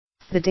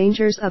The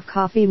dangers of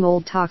coffee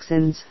mold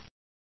toxins.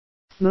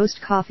 Most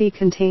coffee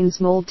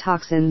contains mold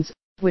toxins,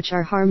 which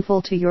are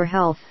harmful to your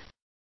health.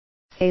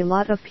 A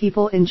lot of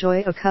people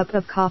enjoy a cup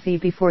of coffee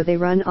before they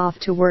run off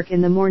to work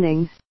in the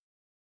morning.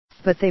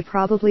 But they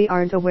probably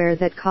aren't aware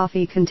that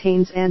coffee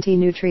contains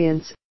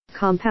antinutrients,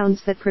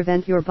 compounds that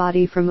prevent your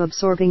body from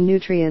absorbing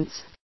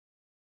nutrients.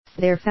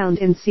 They're found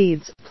in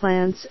seeds,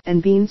 plants,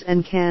 and beans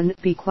and can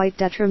be quite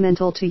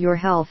detrimental to your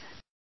health.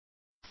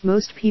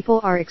 Most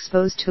people are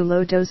exposed to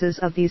low doses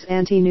of these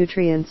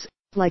anti-nutrients,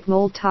 like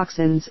mold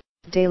toxins,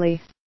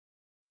 daily.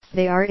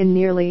 They are in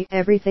nearly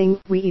everything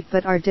we eat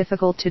but are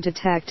difficult to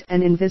detect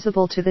and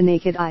invisible to the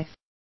naked eye.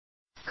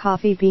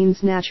 Coffee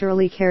beans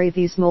naturally carry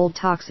these mold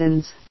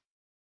toxins.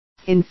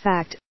 In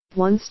fact,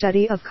 one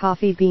study of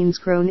coffee beans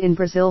grown in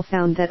Brazil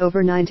found that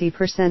over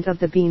 90% of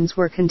the beans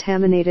were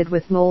contaminated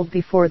with mold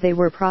before they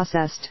were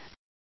processed.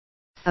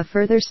 A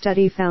further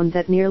study found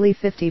that nearly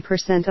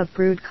 50% of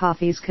brewed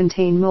coffees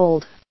contain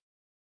mold.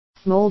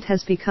 Mold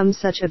has become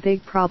such a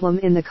big problem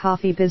in the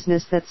coffee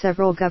business that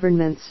several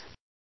governments,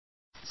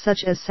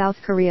 such as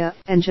South Korea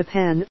and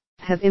Japan,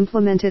 have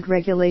implemented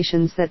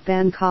regulations that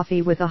ban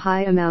coffee with a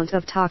high amount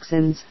of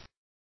toxins.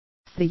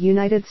 The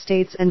United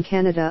States and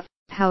Canada,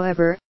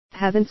 however,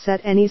 haven't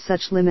set any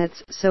such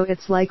limits, so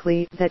it's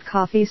likely that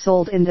coffee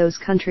sold in those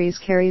countries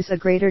carries a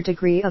greater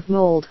degree of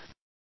mold.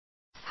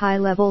 High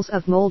levels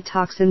of mold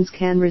toxins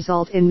can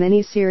result in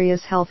many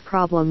serious health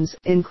problems,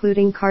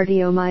 including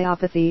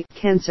cardiomyopathy,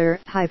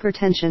 cancer,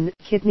 hypertension,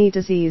 kidney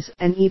disease,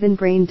 and even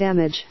brain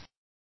damage.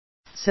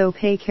 So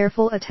pay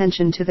careful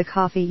attention to the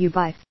coffee you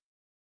buy.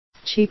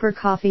 Cheaper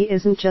coffee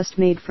isn't just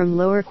made from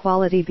lower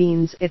quality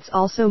beans, it's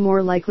also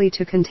more likely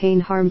to contain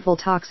harmful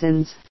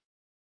toxins.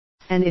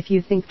 And if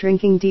you think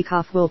drinking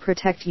decaf will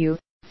protect you,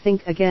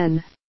 think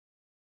again.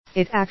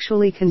 It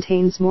actually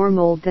contains more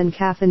mold than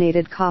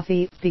caffeinated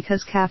coffee,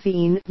 because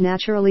caffeine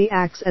naturally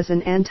acts as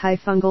an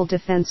antifungal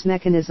defense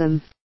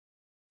mechanism.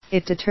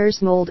 It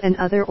deters mold and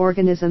other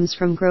organisms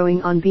from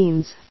growing on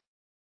beans.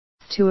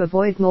 To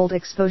avoid mold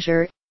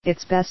exposure,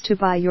 it's best to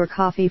buy your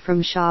coffee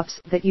from shops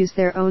that use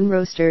their own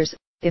roasters,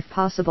 if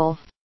possible.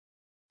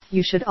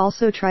 You should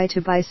also try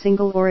to buy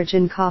single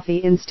origin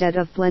coffee instead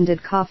of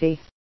blended coffee.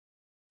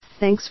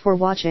 Thanks for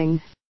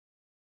watching.